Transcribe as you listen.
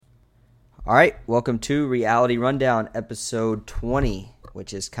All right, welcome to Reality Rundown, episode 20,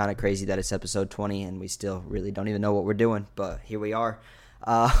 which is kind of crazy that it's episode 20 and we still really don't even know what we're doing, but here we are.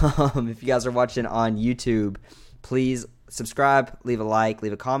 If you guys are watching on YouTube, please subscribe, leave a like,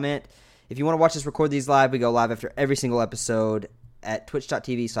 leave a comment. If you want to watch us record these live, we go live after every single episode at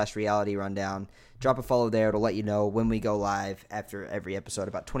twitch.tv/Reality Rundown. Drop a follow there. It'll let you know when we go live after every episode,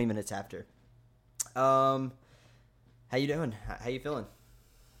 about 20 minutes after. How you doing? How you feeling?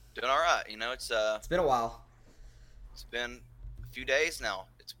 Doing all right. It's been a while. It's been a few days now.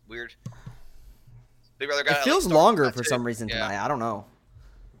 It's weird. Big Brother got It feels longer for some reason tonight. I don't know.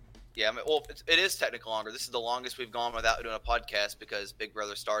 Yeah, I mean, well, it is technically longer. This is the longest we've gone without doing a podcast because Big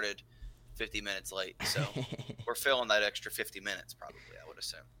Brother started 50 minutes late. So we're filling that extra 50 minutes probably, I would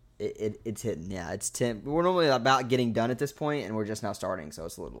assume. It's hitting. Yeah, it's 10. We're normally about getting done at this point, and we're just now starting, so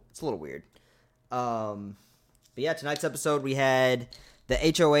it's a little weird. But yeah, tonight's episode we had the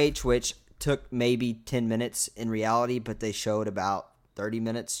HOH, which took maybe 10 minutes in reality, but they showed about 30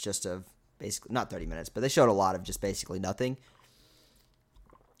 minutes just of basically, not 30 minutes, but they showed a lot of just basically nothing.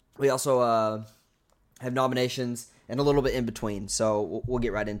 We also have nominations and a little bit in between, so we'll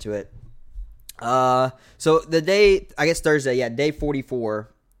get right into it. So the day, I guess Thursday, yeah, day 44,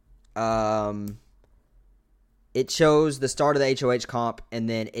 it shows the start of the HOH comp, and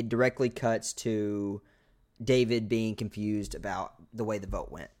then it directly cuts to David being confused about the way the vote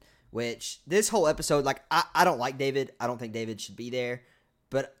went, which this whole episode, like, I don't like David. I don't think David should be there,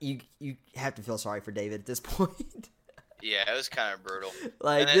 but you have to feel sorry for David at this point. Yeah, it was kind of brutal.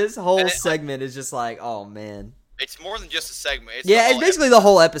 Like, this whole segment is just like, oh, man. It's more than just a segment. It's basically the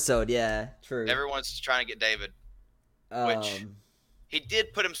whole episode. Yeah, true. Everyone's trying to get David, which he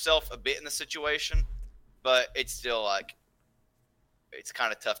did put himself a bit in the situation, but it's still, like, it's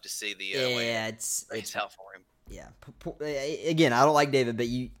kind of tough to see the way it's out for him. Yeah. Again, I don't like David, but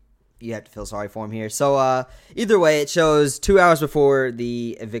you have to feel sorry for him here. So either way, it shows 2 hours before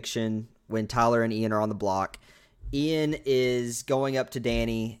the eviction when Tyler and Ian are on the block. Ian is going up to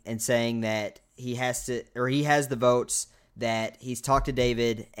Danny and saying that he has the votes, that he's talked to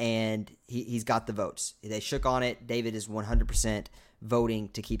David and he's got the votes. They shook on it. David is 100% voting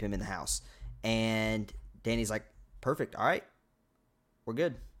to keep him in the house. And Danny's like, perfect. All right. We're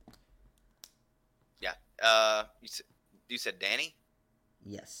good. Yeah. You said Danny?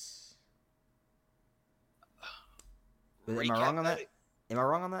 Yes. Am I wrong on that? Am I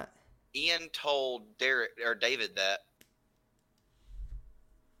wrong on that? Ian told David that,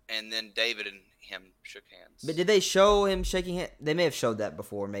 and then David and him shook hands. But did they show him shaking hands? They may have showed that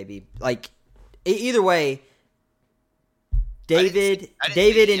before, maybe. Like, either way, David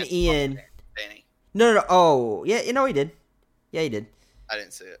and Ian. Danny. No. Oh, yeah. You know he did. Yeah, he did. I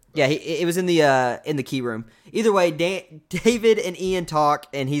didn't see it. But. Yeah, it was in the key room. Either way, David and Ian talk,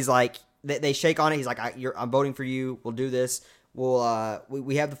 and he's like, they shake on it. He's like, I'm voting for you. We'll do this.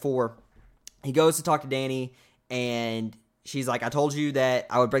 We have the 4. He goes to talk to Danny, and she's like, I told you that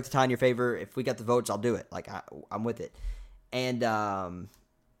I would break the tie in your favor. If we got the votes, I'll do it. Like, I'm with it. And I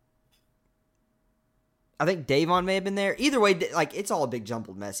think Davon may have been there. Either way, like, it's all a big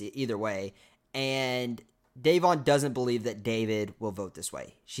jumbled mess either way. And Davon doesn't believe that David will vote this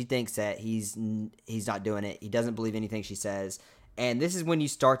way. She thinks that he's not doing it. He doesn't believe anything she says. And this is when you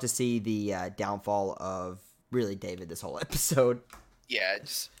start to see the downfall of really David this whole episode. Yeah,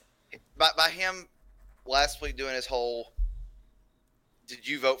 just by him last week doing his whole did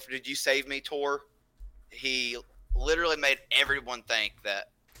you save me tour, he literally made everyone think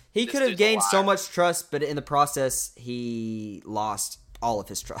that he could have gained so much trust, but in the process he lost all of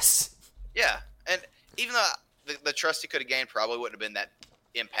his trust. Yeah, and even though the trust he could have gained probably wouldn't have been that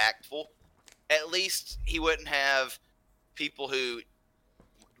impactful, at least he wouldn't have people who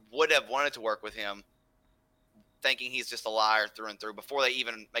would have wanted to work with him thinking he's just a liar through and through before they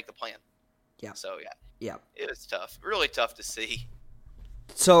even make the plan. Yeah. So, yeah. It was tough. Really tough to see.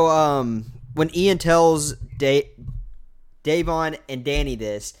 So, when Ian tells Davon and Danny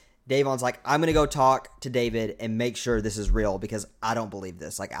this, Davon's like, I'm going to go talk to David and make sure this is real because I don't believe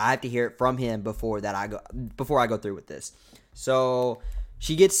this. Like, I have to hear it from him before I go through with this. So,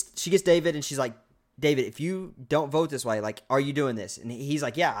 she gets David and she's like, David, if you don't vote this way, like, are you doing this? And he's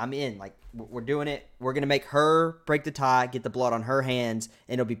like, yeah, I'm in. Like, we're doing it. We're going to make her break the tie, get the blood on her hands,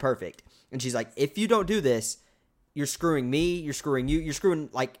 and it'll be perfect. And she's like, if you don't do this, you're screwing me, you're screwing you, you're screwing,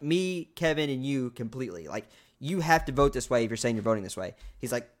 like, me, Kevin, and you completely. Like, you have to vote this way if you're saying you're voting this way.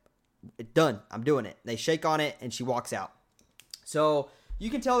 He's like, done. I'm doing it. They shake on it, and she walks out. So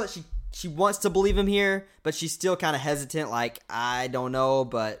you can tell that she wants to believe him here, but she's still kind of hesitant, like, I don't know,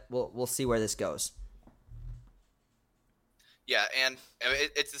 but we'll see where this goes. Yeah, and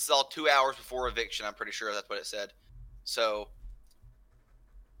this is all 2 hours before eviction. I'm pretty sure that's what it said. So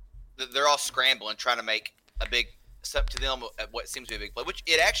they're all scrambling, trying to make a big step to them at what seems to be a big play, which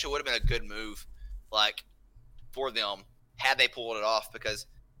it actually would have been a good move, like for them had they pulled it off, because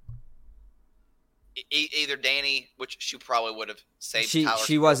either Danny, which she probably would have saved.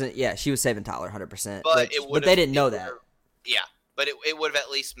 She wasn't. Yeah, she was saving Tyler 100%. But they didn't know that. Yeah, but it would have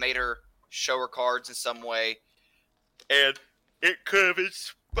at least made her show her cards in some way, and it could have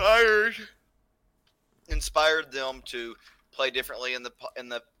inspired them to play differently in the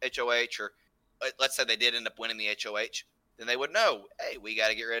HOH, or let's say they did end up winning the HOH, then they would know, hey, we got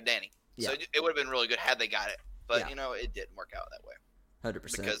to get rid of Danny. Yeah. So it would have been really good had they got it, but it didn't work out that way.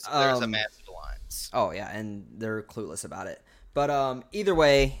 100%. Because there's a massive alliance. Oh yeah, and they're clueless about it. But either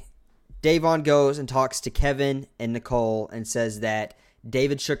way, Da'Vonne goes and talks to Kevin and Nicole and says that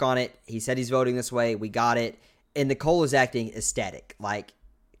David shook on it. He said he's voting this way. We got it. And Nicole is acting ecstatic. Like,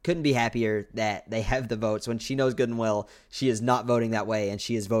 couldn't be happier that they have the votes when she knows good and well she is not voting that way, and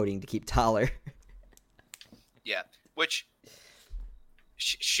she is voting to keep Tyler. Yeah, which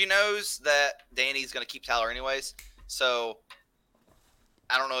she knows that Danny's going to keep Tyler anyways, so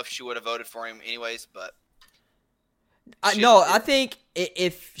I don't know if she would have voted for him anyways, but... I think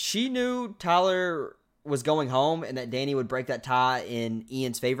if she knew Tyler was going home and that Danny would break that tie in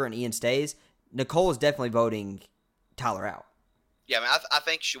Ian's favor and Ian stays, Nicole is definitely voting Tyler out. Yeah, I mean, I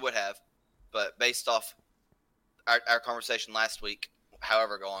think she would have, but based off our conversation last week,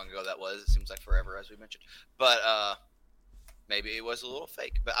 however long ago that was, it seems like forever, as we mentioned. But maybe it was a little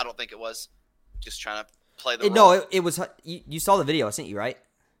fake, but I don't think it was. Just trying to play the role. No, it was. You saw the video I sent you, right?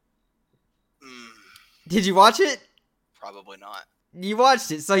 Did you watch it? Probably not. You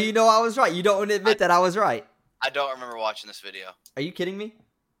watched it, so you know I was right. You don't want to admit that I was right. I don't remember watching this video. Are you kidding me?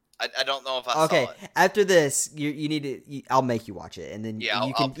 I don't know if I saw it. Okay, after this, you need to. I'll make you watch it, and then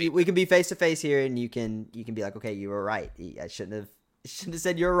we can be face to face here, and you can be like, okay, you were right. I shouldn't have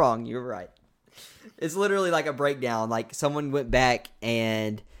said you were wrong. You were right. It's literally like a breakdown. Like someone went back,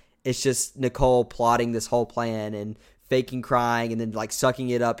 and it's just Nicole plotting this whole plan and faking crying, and then like sucking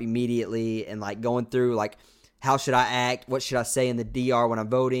it up immediately, and like going through like, how should I act? What should I say in the DR when I'm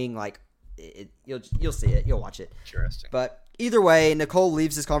voting? Like, you'll see it. You'll watch it. Interesting. But either way, Nicole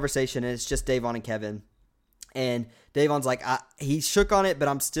leaves this conversation, and it's just Da'Vonne and Kevin. And Da'Vonne's like, he shook on it, but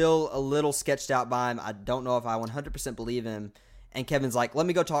I'm still a little sketched out by him. I don't know if I 100% believe him. And Kevin's like, let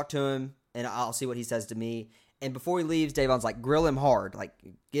me go talk to him, and I'll see what he says to me. And before he leaves, Da'Vonne's like, grill him hard. Like,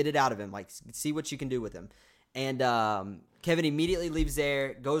 get it out of him. Like, see what you can do with him. And Kevin immediately leaves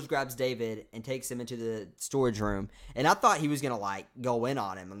there, goes, grabs David, and takes him into the storage room. And I thought he was going to, like, go in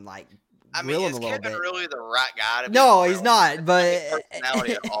on him and, like, grill him a little bit. Is Kevin really the right guy to be? No, he's not, but...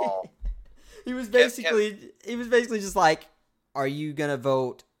 personality at all. He was basically just like, are you going to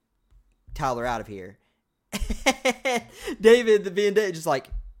vote Tyler out of here? David, being David, just like,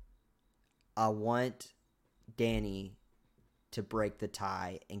 I want Danny to break the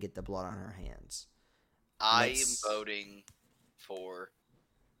tie and get the blood on her hands. I am voting for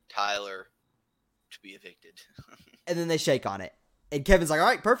Tyler to be evicted. And then they shake on it. And Kevin's like, all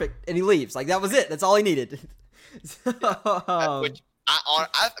right, perfect. And he leaves. Like, that was it. That's all he needed. Which, I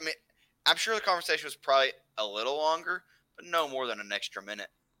mean, I'm sure the conversation was probably a little longer, but no more than an extra minute.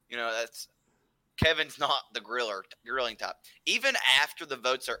 You know, Kevin's not the grilling type. Even after the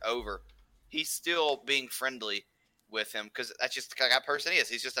votes are over, he's still being friendly with him because that's just the kind of person he is.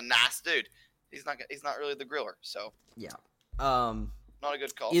 He's just a nice dude. He's not really the griller. So yeah, not a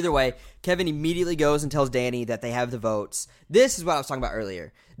good call. Either way, Kevin immediately goes and tells Danny that they have the votes. This is what I was talking about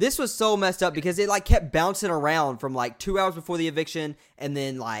earlier. This was so messed up because it like kept bouncing around from like 2 hours before the eviction and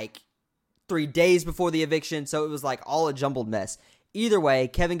then like 3 days before the eviction. So it was like all a jumbled mess. Either way,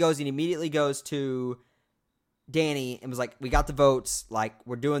 Kevin goes and immediately goes to Danny and was like, we got the votes. Like,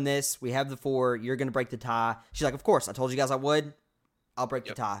 we're doing this. We have the 4. You're going to break the tie. She's like, of course. I told you guys I would. I'll break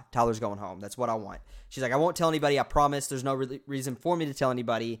the tie. Tyler's going home. That's what I want. She's like, I won't tell anybody. I promise. There's no reason for me to tell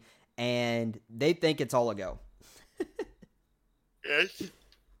anybody. And they think it's all a go. It's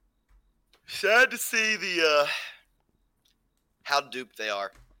sad to see the how duped they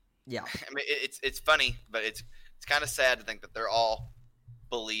are. Yeah. I mean, it's funny, but it's kind of sad to think that they're all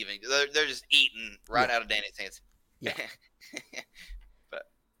believing. They're just eating right out of Danny's hands. Yeah. But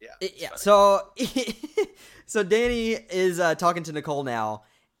yeah. Yeah. So Danny is talking to Nicole now,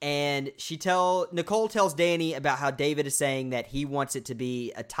 and Nicole tells Danny about how David is saying that he wants it to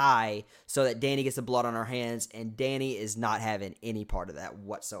be a tie so that Danny gets the blood on her hands, and Danny is not having any part of that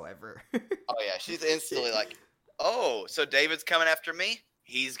whatsoever. Oh yeah, she's instantly like, "Oh, so David's coming after me?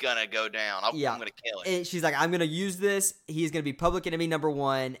 he's gonna go down. I'm gonna kill him. And she's like, I'm gonna use this. He's gonna be public enemy number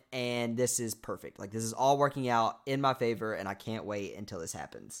 1, and this is perfect. Like, this is all working out in my favor, and I can't wait until this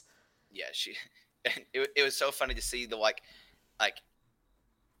happens. Yeah, it was so funny to see the like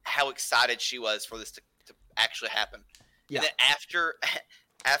how excited she was for this to actually happen. Yeah. And then after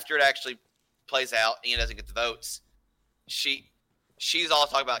it actually plays out, Ian doesn't get the votes. She's all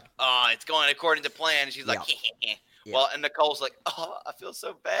talking about, it's going according to plan. And she's like, yeah. Well, and Nicole's like, I feel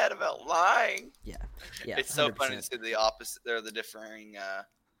so bad about lying. Yeah. It's so 100%. Funny to see the opposite. They're the differing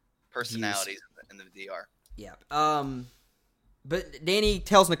personalities in the DR. Yeah. But Danny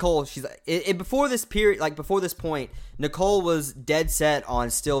tells Nicole, she's like, before this period, like before this point, Nicole was dead set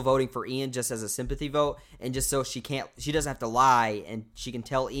on still voting for Ian just as a sympathy vote, and just so she doesn't have to lie, and she can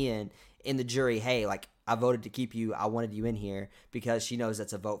tell Ian in the jury, hey, like, I voted to keep you, I wanted you in here, because she knows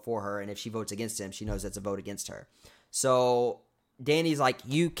that's a vote for her, and if she votes against him, she knows that's a vote against her. So Danny's like,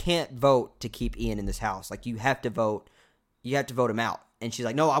 you can't vote to keep Ian in this house. Like, you have to vote him out. And she's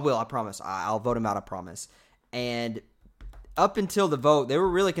like, no, I will, I promise. I'll vote him out, I promise. And up until the vote, they were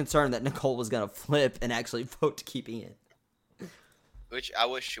really concerned that Nicole was going to flip and actually vote to keep Ian. Which I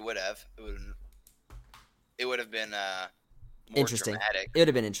wish she would have. It would have been more interesting. Dramatic. It would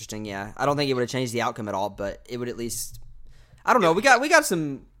have been interesting, yeah. I don't think it would have changed the outcome at all, but it would at least, I don't know. We got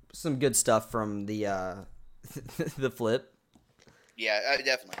some good stuff from the the flip. Yeah,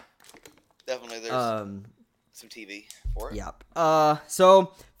 definitely. There's some TV for it. Yep.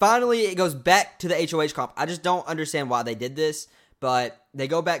 So finally it goes back to the HOH comp. I just don't understand why they did this, but they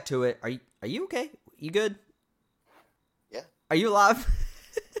go back to it. Are you okay? You good? Yeah. Are you alive?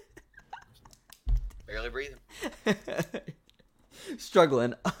 Barely breathing.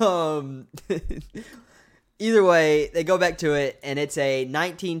 Struggling. Either way, they go back to it, and it's a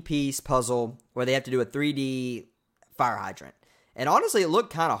 19-piece puzzle where they have to do a 3D fire hydrant. And honestly, it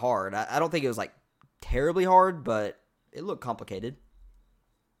looked kind of hard. I don't think it was like terribly hard, but it looked complicated.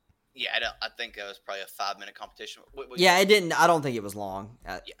 Yeah, I think it was probably a 5-minute competition. Yeah, it didn't. I don't think it was long.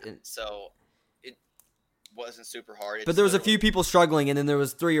 So it wasn't super hard. But there was a few people struggling, and then there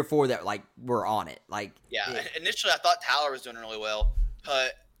was 3 or 4 that like were on it. Like, initially I thought Tyler was doing really well,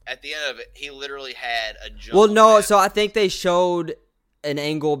 but at the end of it, he literally had a jump. Well, no, so I think they showed an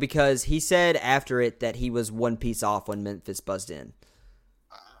angle because he said after it that he was 1 piece off when Memphis buzzed in.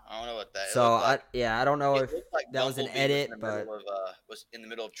 I don't know what that. So I don't know if like that was an edit, but was in the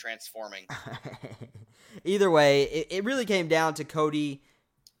middle of transforming. Either way, it really came down to Cody,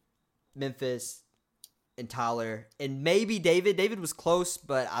 Memphis, and Tyler, and maybe David. David was close,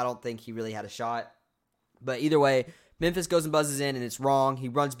 but I don't think he really had a shot. But either way, Memphis goes and buzzes in, and it's wrong. He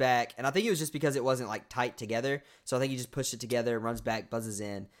runs back, and I think it was just because it wasn't like tight together. So I think he just pushed it together, runs back, buzzes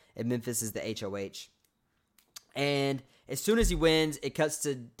in, and Memphis is the HOH. And as soon as he wins, it cuts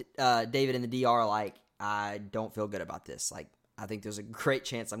to David in the DR like, I don't feel good about this. Like, I think there's a great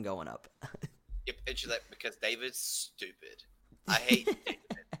chance I'm going up. Yep, it's like, because David's stupid. I hate David.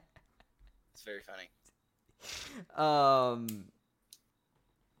 It's very funny. And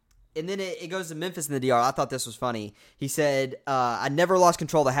then it goes to Memphis in the DR. I thought this was funny. He said, I never lost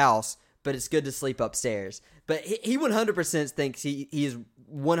control of the house, but it's good to sleep upstairs. But he 100% thinks he is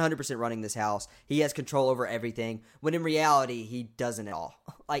 100% running this house. He has control over everything, when in reality, he doesn't at all.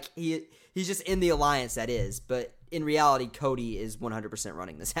 Like, he's just in the alliance, that is. But in reality, Cody is 100%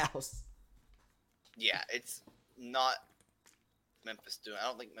 running this house. Yeah, it's not Memphis doing. I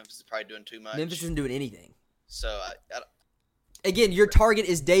don't think Memphis is probably doing too much. Memphis isn't doing anything. So, again, your target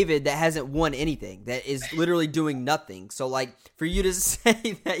is David that hasn't won anything, that is literally doing nothing. So, like, for you to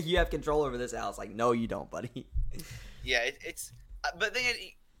say that you have control over this house, like, no, you don't, buddy. Yeah, it's but then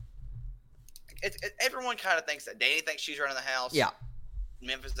everyone kind of thinks that. Danny thinks she's running the house. Yeah.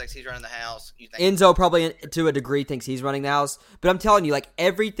 Memphis thinks he's running the house. You think Enzo probably, to a degree, thinks he's running the house. But I'm telling you, like,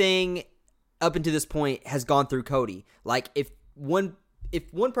 everything up until this point has gone through Cody. Like, if one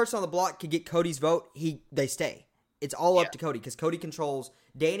person on the block could get Cody's vote, they stay. It's all up to Cody, because Cody controls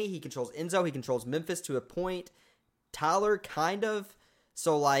Danny, he controls Enzo, he controls Memphis to a point. Tyler, kind of.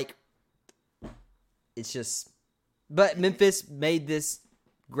 So, like, it's just... But Memphis made this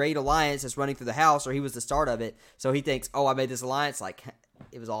great alliance that's running through the house, or he was the start of it. So he thinks, oh, I made this alliance. Like,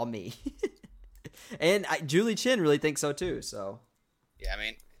 it was all me. And Julie Chen really thinks so, too. So, yeah, I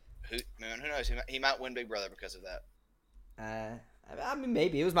mean, who knows? He might win Big Brother because of that. I mean,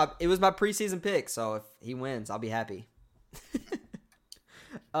 maybe. It was my preseason pick, so if he wins, I'll be happy.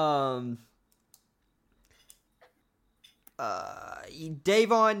 Davon,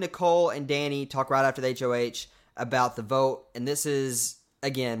 Nicole, and Danny talk right after the HOH about the vote, and this is,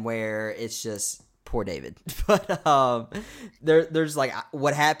 again, where it's just poor David. But there's like,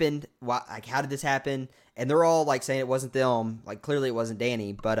 what happened? Why, like, how did this happen? And they're all like saying it wasn't them. Like, clearly it wasn't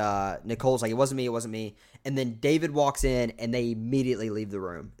Danny. But Nicole's like, it wasn't me. It wasn't me. And then David walks in, and they immediately leave the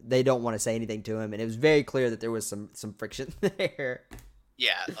room. They don't want to say anything to him, and it was very clear that there was some friction there.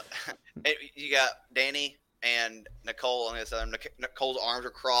 Yeah, you got Danny and Nicole on this other. Nicole's arms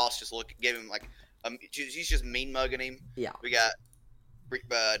are crossed, just give him like she's just mean mugging him. Yeah, we got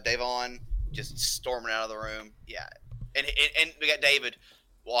Davon just storming out of the room. Yeah, and we got David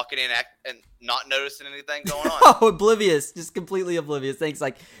walking in and not noticing anything going on. Oh, oblivious, just completely oblivious. Thinks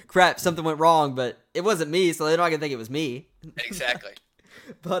like, crap, something went wrong, but it wasn't me, so they're not gonna think it was me. Exactly.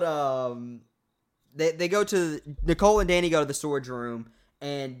 But they go to Nicole and Danny go to the storage room,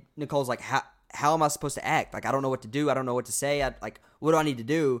 and Nicole's like, how am I supposed to act? Like, I don't know what to do. I don't know what to say. What do I need to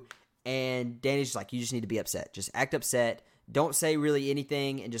do? And Danny's just like, you just need to be upset. Just act upset. Don't say really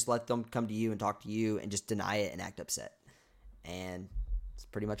anything, and just let them come to you and talk to you, and just deny it and act upset. And it's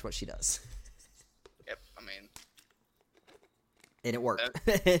pretty much what she does. Yep, I mean, and it worked.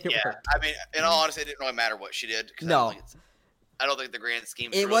 Worked. I mean, in all honesty, it didn't really matter what she did. No, I don't think the grand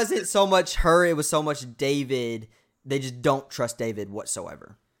scheme. It wasn't so much her; it was so much David. They just don't trust David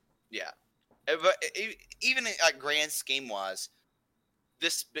whatsoever. Yeah, but even like grand scheme wise,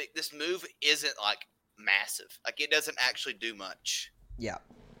 this move isn't like massive. Like, it doesn't actually do much. Yeah.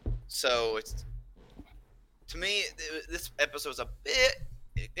 So it's, to me, this episode was a bit.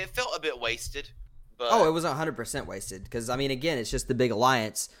 It felt a bit wasted. But it was 100% wasted. Because I mean, again, it's just the big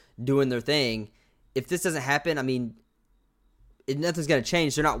alliance doing their thing. If this doesn't happen, I mean, nothing's going to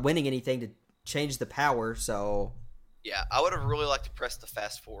change. They're not winning anything to change the power. So yeah, I would have really liked to press the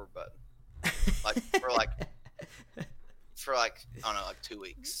fast forward button, for I don't know, like 2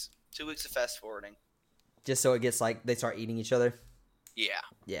 weeks. 2 weeks of fast forwarding. Just so it gets like they start eating each other. Yeah.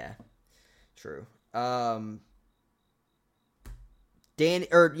 Yeah. True.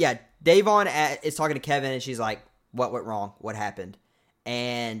 Davon is talking to Kevin, and she's like, "What went wrong? What happened?"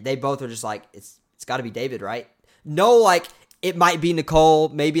 And they both are just like, "It's got to be David, right?" No, like, it might be Nicole,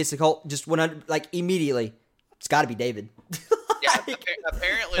 maybe it's Nicole. Just 100, like, immediately, it's got to be David. Yeah,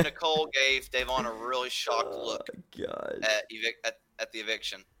 apparently Nicole gave Davon a really shocked look at the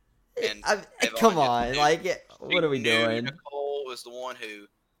eviction. And come on, what are we doing? Nicole was the one who,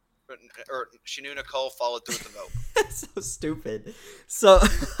 or she knew Nicole followed through with the vote. That's so stupid. So,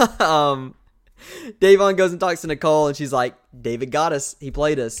 Davon goes and talks to Nicole, and she's like, "David got us. He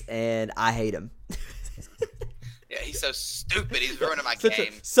played us, and I hate him." Yeah, he's so stupid. He's ruining my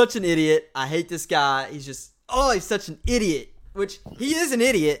game. Such an idiot. I hate this guy. He's just, he's such an idiot. Which, he is an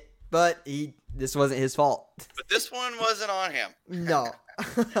idiot, but this wasn't his fault. But this one wasn't on him. No.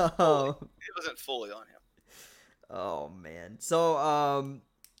 It wasn't fully on him. Oh, man. So,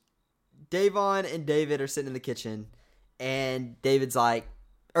 Davon and David are sitting in the kitchen, and David's like,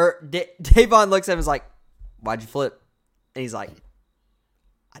 Davon looks at him and is like, "Why'd you flip?" And he's like,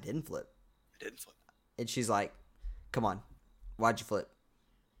 "I didn't flip." And she's like, "Come on, why'd you flip?"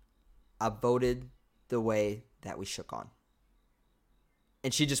 "I voted the way that we shook on."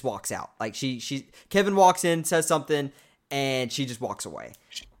 And she just walks out. Like, Kevin walks in, says something, and she just walks away.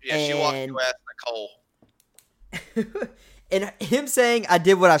 Yeah, she walked past Nicole. And him saying, "I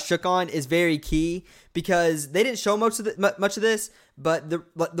did what I shook on," is very key, because they didn't show much of this, but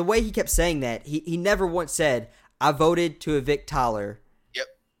the way he kept saying that, he never once said, "I voted to evict Tyler." Yep.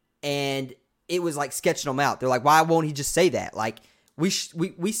 And it was like sketching them out. They're like, "Why won't he just say that?" Like, we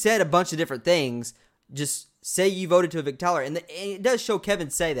said a bunch of different things. Just say you voted to evict Tyler. And it does show Kevin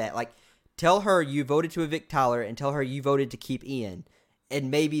say that. Like, tell her you voted to evict Tyler, and tell her you voted to keep Ian, and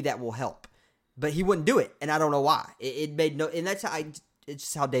maybe that will help. But he wouldn't do it, and I don't know why. It made no, and that's it's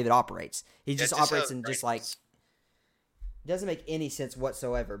just how David operates. He just operates and just like, doesn't make any sense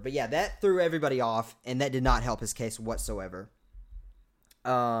whatsoever. But yeah, that threw everybody off, and that did not help his case whatsoever.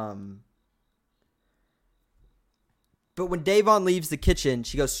 But when Davon leaves the kitchen,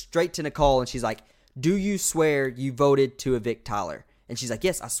 she goes straight to Nicole, and she's like, "Do you swear you voted to evict Tyler?" And she's like,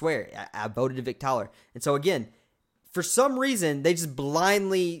 "Yes, I swear. I voted to evict Tyler." And so again, for some reason, they just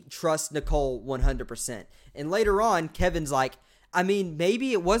blindly trust Nicole 100%. And later on, Kevin's like, "I mean,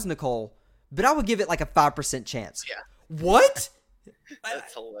 maybe it was Nicole, but I would give it like a 5% chance." Yeah. What?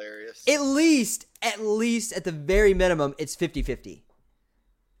 That's hilarious. At least at the very minimum, it's 50-50.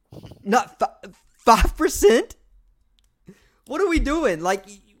 Not 5%? What are we doing? Like,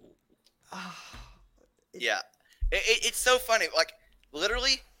 yeah. It's so funny. Like,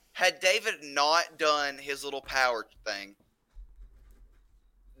 literally, had David not done his little power thing,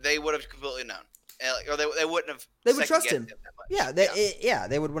 they would have completely known. Or they wouldn't have. They would trust him. That much.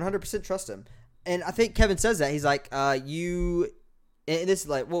 They would 100% trust him. And I think Kevin says that. He's like, you, and this is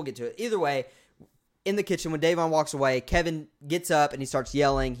like, we'll get to it. Either way, in the kitchen, when Davon walks away, Kevin gets up and he starts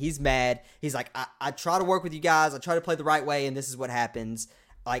yelling. He's mad. He's like, I try to work with you guys. I try to play the right way, and this is what happens.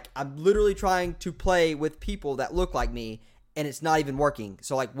 Like, I'm literally trying to play with people that look like me, and it's not even working.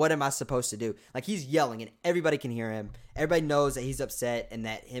 So, like, what am I supposed to do? Like, he's yelling, and everybody can hear him. Everybody knows that he's upset and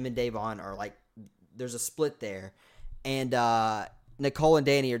that him and Davon are, like, there's a split there. And Nicole and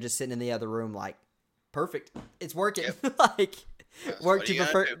Danny are just sitting in the other room like, perfect. It's working. Yep. Like, Yes, work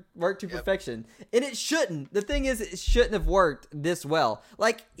to perfection. And it shouldn't. The thing is, it shouldn't have worked this well.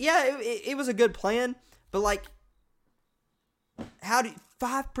 Like, yeah, it was a good plan, but, like, how do you,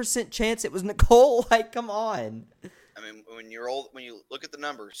 5% chance it was Nicole? Like, come on. I mean, when you look at the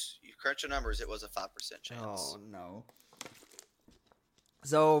numbers, you crunch the numbers, it was a 5% chance. Oh, no.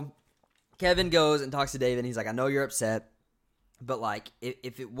 So, Kevin goes and talks to David, and he's like, I know you're upset, but, like,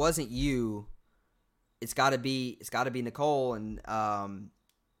 if it wasn't you, it's got to be Nicole, and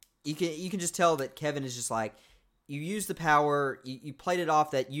you can just tell that Kevin is just like, you used the power, you played it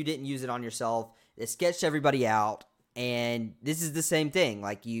off that you didn't use it on yourself, it sketched everybody out, and this is the same thing,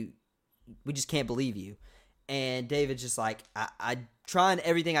 like, we just can't believe you. And David's just like, I'm trying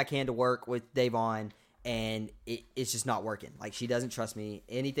everything I can to work with Davon, and it's just not working. Like, she doesn't trust me.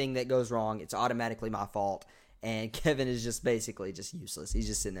 Anything that goes wrong, it's automatically my fault. And Kevin is just basically just useless. He's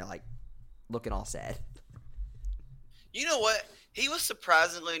just sitting there, like, looking all sad. You know what? He was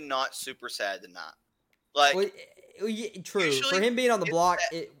surprisingly not super sad tonight. Like, well, yeah, true. For him being on the block,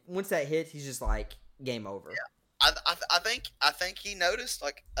 once that hits, he's just like, game over. Yeah. I think he noticed.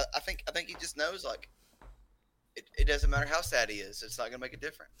 Like, I think he just knows. Like, it doesn't matter how sad he is. It's not gonna make a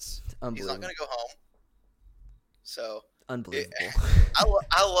difference. He's not gonna go home. So unbelievable.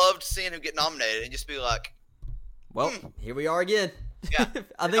 I loved seeing him get nominated and just be like, well, here we are again. Yeah.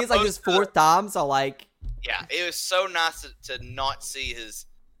 I think it's like his fourth time. So, like, yeah, it was so nice to not see his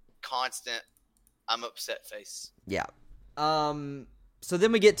constant I'm upset face. Yeah. So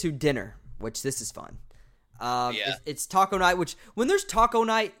then we get to dinner, which this is fun. It's taco night, which when there's taco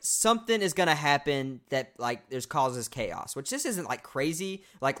night, something is going to happen that, like, causes chaos, which this isn't, like, crazy.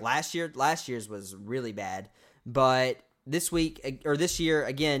 Like, last year's was really bad. But this year,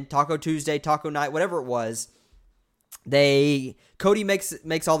 again, Taco Tuesday, Taco Night, whatever it was, Cody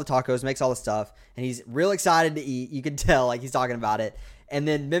makes all the tacos, makes all the stuff, and he's real excited to eat. You can tell, like, he's talking about it. And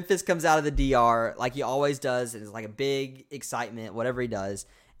then Memphis comes out of the DR like he always does, and it's like a big excitement, whatever he does,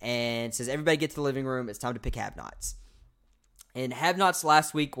 and says, everybody get to the living room. It's time to pick have-nots. And have-nots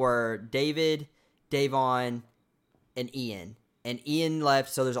last week were David, Davon, and Ian. And Ian left,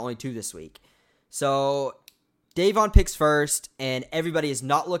 so there's only 2 this week. So Davon picks first, and everybody is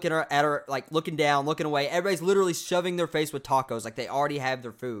not looking at her, like, looking down, looking away. Everybody's literally shoving their face with tacos, like they already have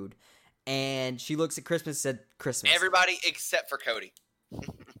their food. And she looks at Christmas and said, Christmas. Everybody except for Cody.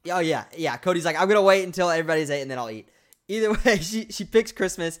 Oh, yeah. Cody's like, I'm going to wait until everybody's ate, and then I'll eat. Either way, she picks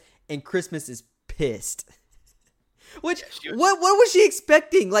Christmas, and Christmas is pissed. Which, what was she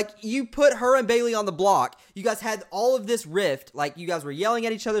expecting? Like, you put her and Bailey on the block. You guys had all of this rift. Like, you guys were yelling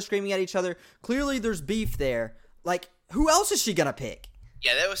at each other, screaming at each other. Clearly, there's beef there. Like, who else is she going to pick?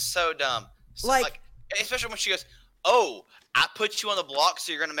 Yeah, that was so dumb. Like, especially when she goes, oh, I put you on the block,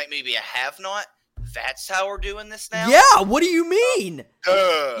 so you're going to make me be a have-not? That's how we're doing this now? Yeah, what do you mean?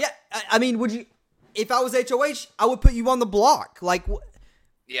 Yeah, I mean, would you... If I was HOH, I would put you on the block. Like,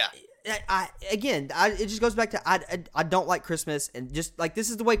 yeah. It just goes back to I don't like Christmas, and just like this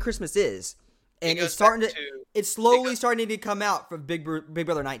is the way Christmas is, and it's slowly starting to come out from Big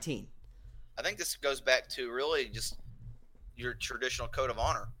Brother 19. I think this goes back to really just your traditional code of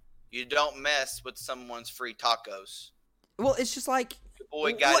honor. You don't mess with someone's free tacos. Well, it's just like the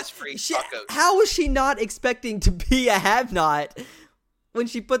boy got his free tacos. How was she not expecting to be a have-not when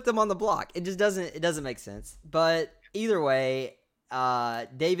she put them on the block? It just doesn't make sense. But either way,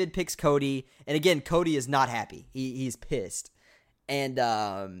 David picks Cody, and again, Cody is not happy. He's pissed, and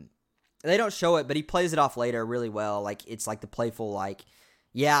they don't show it, but he plays it off later really well. Like, it's like the playful, like,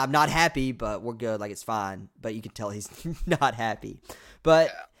 yeah, I'm not happy, but we're good. Like, it's fine. But you can tell he's not happy. But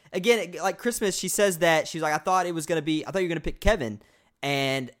again, like Christmas, she says that she's like, I thought you were gonna pick Kevin,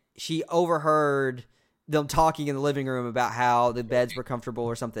 and she overheard them talking in the living room about how the beds were comfortable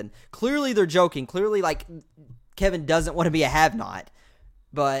or something. Clearly, they're joking. Clearly, like, Kevin doesn't want to be a have-not.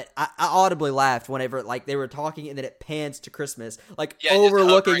 But I audibly laughed whenever, like, they were talking, and then it pans to Christmas, like,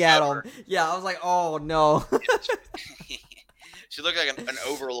 overlooking at him. Yeah, I was like, oh, no. She looked like an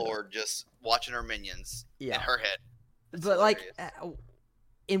overlord just watching her minions in her head. But, like,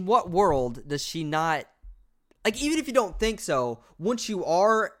 in what world does she not like, even if you don't think so, once you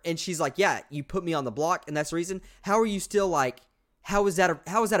are, and she's like, yeah, you put me on the block, and that's the reason, how are you still like, how is that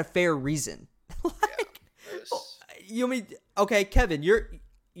a fair reason? Like, you mean, okay, Kevin,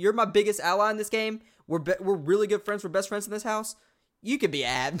 you're my biggest ally in this game. We're really good friends. We're best friends in this house. You could be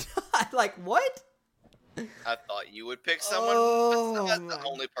ad. Like, what? I thought you would pick someone. That's the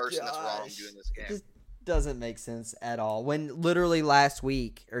only person that's wrong doing this game. This doesn't make sense at all. When literally last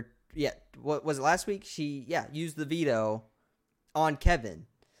week, what was it last week? She used the veto on Kevin.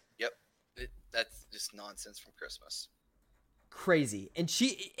 Yep, that's just nonsense from Christmas. Crazy, and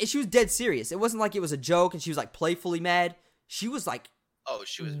she was dead serious. It wasn't like it was a joke, and she was like playfully mad. She was like,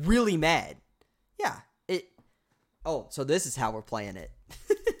 she was really mad. Yeah. So this is how we're playing it.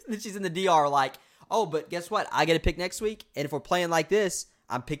 Then she's in the DR like, oh, but guess what? I get to pick next week, and if we're playing like this,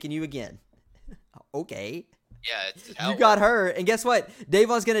 I'm picking you again. Okay. Yeah, it's how you got her, and guess what?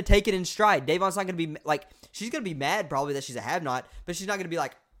 Davon's gonna take it in stride. Davon's not gonna be like, she's gonna be mad probably that she's a have-not, but she's not gonna be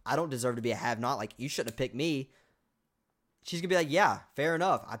like, I don't deserve to be a have-not. Like, you shouldn't have picked me. She's gonna be like, yeah, fair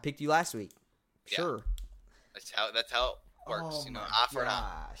enough. I picked you last week. Sure. Yeah. That's how it works. Eye for an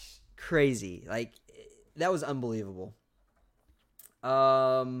eye. Crazy. Like, that was unbelievable.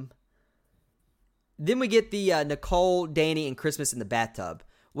 Then we get the Nicole, Danny, and Christmas in the bathtub,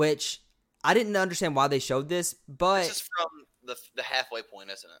 which I didn't understand why they showed this, but this is from the halfway point,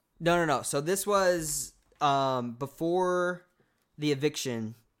 isn't it? No. So this was before the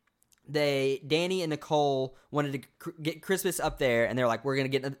eviction. Danny and Nicole wanted to get Christmas up there, and they're like, we're gonna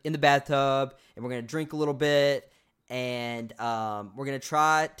get in the bathtub and we're gonna drink a little bit, and we're gonna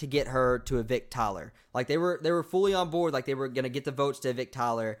try to get her to evict Tyler. Like, they were fully on board, like they were gonna get the votes to evict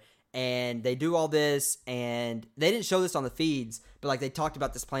Tyler, and they do all this, and they didn't show this on the feeds, but like they talked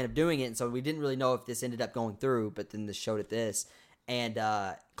about this plan of doing it, and so we didn't really know if this ended up going through, but then this showed it this. And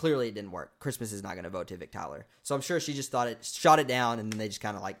clearly it didn't work. Christmas is not going to vote to evict Tyler. So I'm sure she just shot it down, and then they just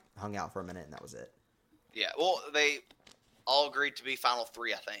kind of like hung out for a minute, and that was it. Yeah, well, they all agreed to be final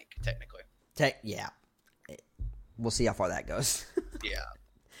three, I think, technically. Yeah. We'll see how far that goes. Yeah.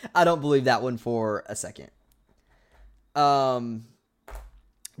 I don't believe that one for a second. Davon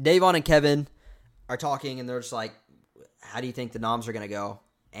and Kevin are talking, and they're just like, how do you think the noms are going to go?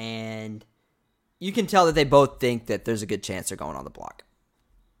 And you can tell that they both think that there's a good chance they're going on the block,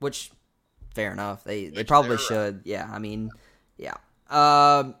 which, fair enough. They probably should. Right. Yeah, I mean, yeah.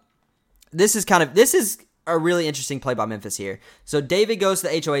 This is a really interesting play by Memphis here. So David goes to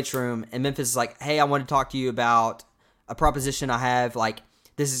the HOH room, and Memphis is like, hey, I want to talk to you about a proposition I have. Like,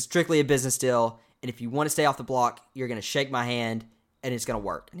 this is strictly a business deal, and if you want to stay off the block, you're going to shake my hand, and it's going to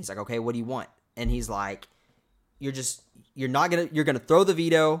work. And he's like, okay, what do you want? And he's like, you're going to throw the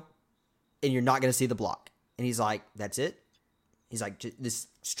veto, and you're not going to see the block. And he's like, that's it? He's like, this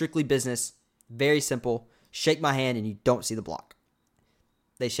strictly business, very simple. Shake my hand and you don't see the block.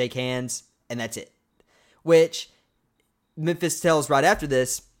 They shake hands, and that's it. Which Memphis tells right after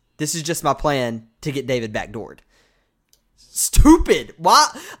this is just my plan to get David backdoored. Stupid. Why?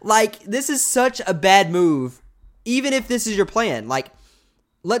 Like, this is such a bad move, even if this is your plan. Like,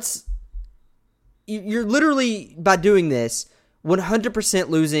 you're literally, by doing this, 100%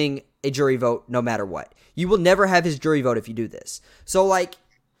 losing a jury vote no matter what. You will never have his jury vote if you do this. So, like,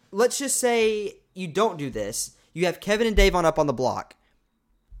 let's just say you don't do this. You have Kevin and Davon up on the block.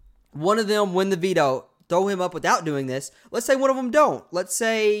 One of them win the veto, throw him up without doing this. Let's say one of them don't. Let's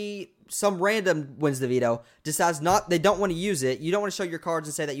say some random wins the veto, decides they don't want to use it. You don't want to show your cards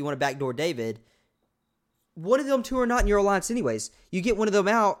and say that you want to backdoor David. One of them two are not in your alliance anyways. You get one of them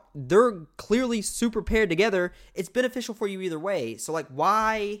out, they're clearly super paired together. It's beneficial for you either way. So, like,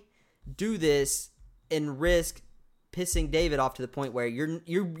 why do this and risk pissing David off to the point where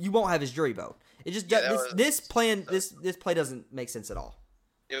you won't have his jury vote? It just this play doesn't make sense at all.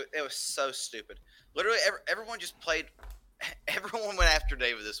 It was so stupid. Literally, everyone just played. Everyone went after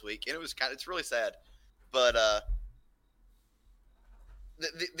David this week, and it's really sad. But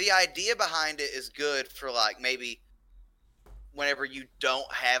the idea behind it is good for, like, maybe whenever you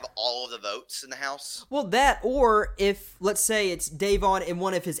don't have all of the votes in the House. Well, that, or if, let's say it's Davon and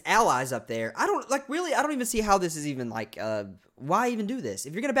one of his allies up there. I don't even see how this is even, like, why even do this?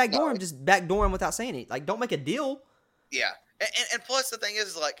 If you're going to backdoor him, just backdoor him without saying it. Like, don't make a deal. Yeah. And plus the thing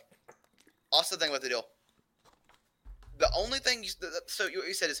is, like, also the thing with the deal, the only thing,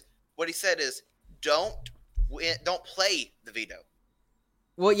 what he said is, don't play the veto.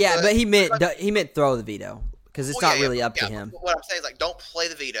 Well, yeah, but he meant throw the veto, because it's not really up to him. What I'm saying is, like, don't play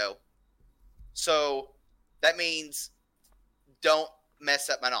the veto. So that means don't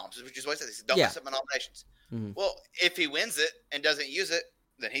mess up my noms, which is what he said. He said, don't mess up my nominations. Mm-hmm. Well, if he wins it and doesn't use it,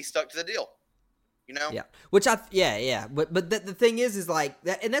 then he's stuck to the deal. You know? Yeah. Which yeah. But the thing is like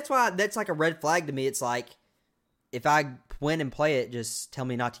that, and that's why that's like a red flag to me. It's like if I win and play it, just tell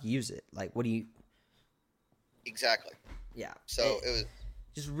me not to use it. Like, what do you? Exactly. Yeah. So it was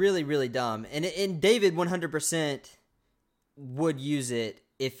just really, really dumb. And David 100% would use it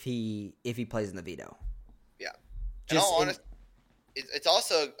if he plays in the veto. Yeah. In all honesty, it's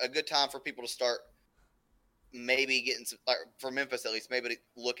also a good time for people to start maybe getting some, like, for Memphis at least, maybe to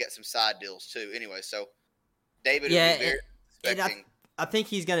look at some side deals too. Anyway, so David would be very expecting. I think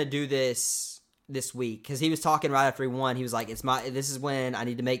he's gonna do this week because he was talking right after he won. He was like, this is when I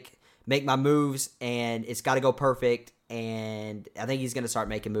need to make my moves, and it's got to go perfect." And I think he's gonna start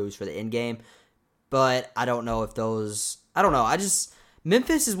making moves for the end game. But I don't know if those. I don't know.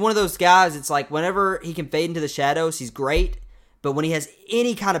 Memphis is one of those guys. It's like whenever he can fade into the shadows, he's great. But when he has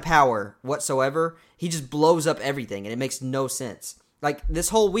any kind of power whatsoever, he just blows up everything, and it makes no sense. Like this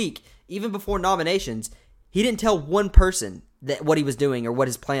whole week, even before nominations, he didn't tell one person that what he was doing or what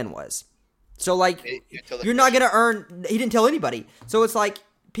his plan was. So like, you're not gonna earn. He didn't tell anybody. So it's like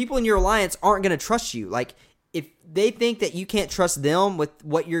people in your alliance aren't gonna trust you. Like if they think that you can't trust them with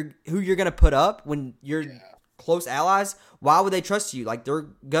who you're gonna put up when you're close allies, why would they trust you? Like they're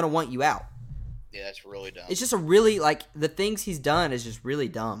gonna want you out. Yeah, that's really dumb. It's just a really, like, the things he's done is just really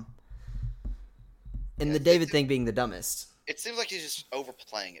dumb. And the David thing being the dumbest. It seems like he's just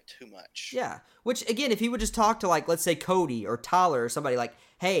overplaying it too much. Yeah. Which, again, if he would just talk to, like, let's say Cody or Tyler or somebody like,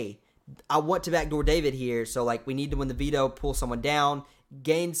 hey, I want to backdoor David here, so, like, we need to win the veto, pull someone down,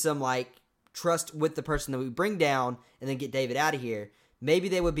 gain some, like, trust with the person that we bring down, and then get David out of here. Maybe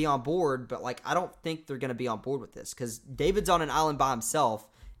they would be on board, but, like, I don't think they're going to be on board with this. Because David's on an island by himself.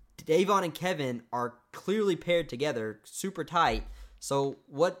 Davon and Kevin are clearly paired together, super tight. So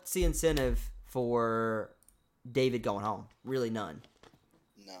what's the incentive for David going home? Really none.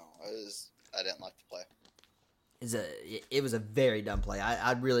 No, I didn't like the play. It was a very dumb play.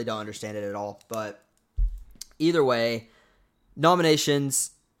 I really don't understand it at all. But either way,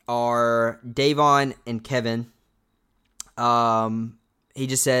 nominations are Davon and Kevin. He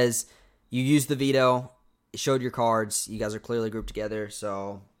just says, you used the veto, showed your cards, you guys are clearly grouped together,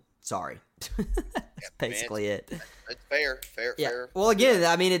 so... Sorry. That's basically it. It's fair. Well, again,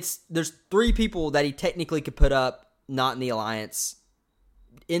 I mean, there's 3 people that he technically could put up, not in the alliance.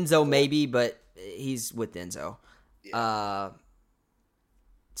 Enzo maybe, but he's with Enzo. Yeah.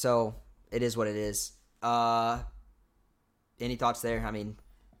 So it is what it is. Any thoughts there? I mean,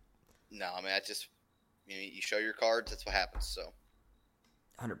 no. I mean, you show your cards. That's what happens. So,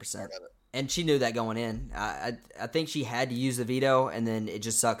 100%. And she knew that going in. I think she had to use the veto, and then it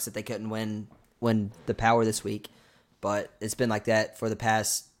just sucks that they couldn't win the power this week. But it's been like that for the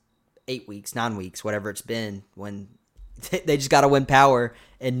past 8 weeks, 9 weeks, whatever it's been, when they just got to win power,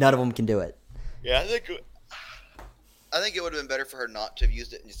 and none of them can do it. Yeah, I think it would have been better for her not to have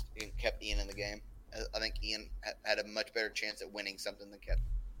used it and just kept Ian in the game. I think Ian had a much better chance at winning something than Kevin.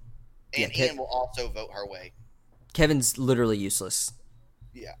 And Ian will also vote her way. Kevin's literally useless.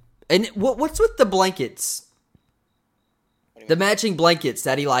 Yeah. And what's with the blankets? The matching blankets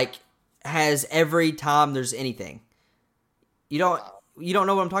that he like has every time there's anything. You don't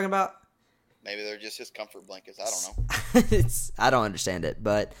know what I'm talking about? Maybe they're just his comfort blankets. I don't know. I don't understand it,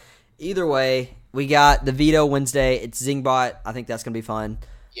 but either way, we got the veto Wednesday. It's Zingbot. I think that's gonna be fun.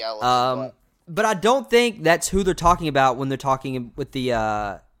 Yeah. I love but I don't think that's who they're talking about when they're talking with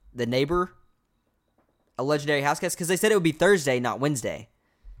the neighbor, a legendary house guest, because they said it would be Thursday, not Wednesday.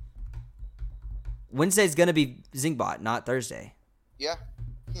 Wednesday's going to be Zingbot, not Thursday. Yeah.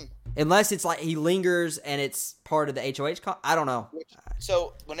 Unless it's like he lingers and it's part of the HOH. I don't know.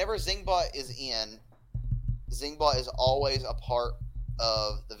 So whenever Zingbot is in, Zingbot is always a part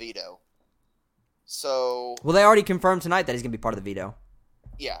of the veto. So. Well, they already confirmed tonight that he's going to be part of the veto.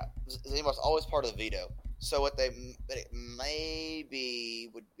 Yeah. Zingbot's always part of the veto. So what they maybe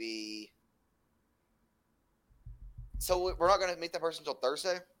would be. So we're not going to meet that person until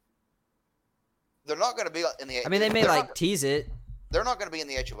Thursday? They're not going to be in the. I mean, they may tease it. They're not going to be in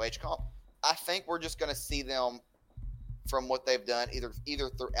the HOH comp. I think we're just going to see them from what they've done either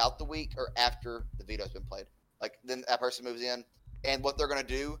throughout the week or after the veto's been played. Like then that person moves in, and what they're going to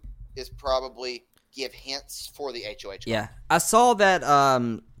do is probably give hints for the HOH comp. Yeah, I saw that.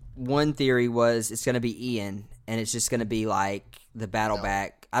 One theory was it's going to be Ian, and it's just going to be like the battle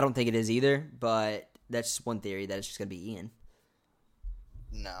back. I don't think it is either, but that's just one theory that it's just going to be Ian.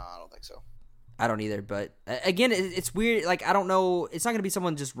 No, I don't think so. I don't either, but again, it's weird. Like, I don't know. It's not going to be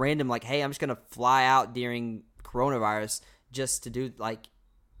someone just random, like, hey, I'm just going to fly out during coronavirus just to do, like,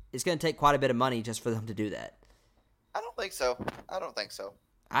 it's going to take quite a bit of money just for them to do that. I don't think so.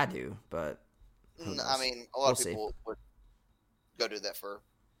 I do, but. Who knows? I mean, a lot of We'll see. people would go do that for.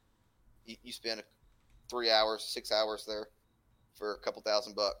 You spend 3 hours, 6 hours there for a couple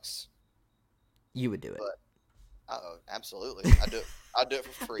 $1,000. You would do it. But, absolutely. I'd do it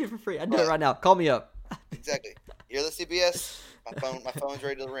for free. For free. I'd do it right now. Call me up. Exactly. You're the CBS. My phone's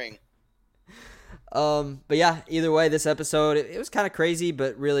ready to ring. But yeah, either way, this episode it was kind of crazy,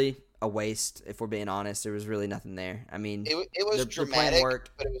 but really a waste. If we're being honest, there was really nothing there. I mean, It was their dramatic, plan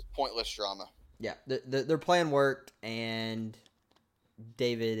worked. but it was pointless drama. Yeah, their plan worked, and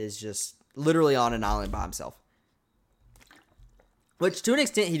David is just literally on an island by himself. Which, to an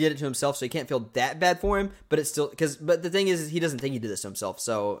extent, he did it to himself, so you can't feel that bad for him. But it's still But the thing is he doesn't think he did this to himself,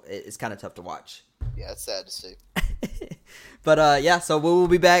 so it's kind of tough to watch. Yeah, it's sad to see. But yeah, so we'll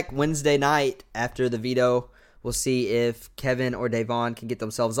be back Wednesday night after the veto. We'll see if Kevin or Davon can get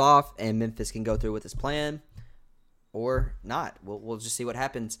themselves off, and Memphis can go through with his plan, or not. We'll just see what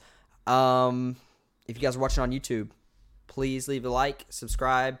happens. If you guys are watching on YouTube, please leave a like,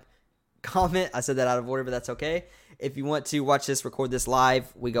 subscribe, comment. I said that out of order, but that's okay. If you want to watch this, record this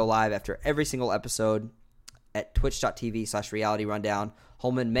live, we go live after every single episode at twitch.tv/reality rundown.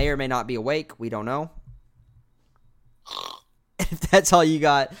 Holman may or may not be awake. We don't know. If that's all you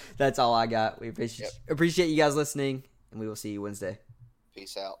got, that's all I got. We appreciate you guys listening, and we will see you Wednesday.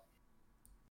 Peace out.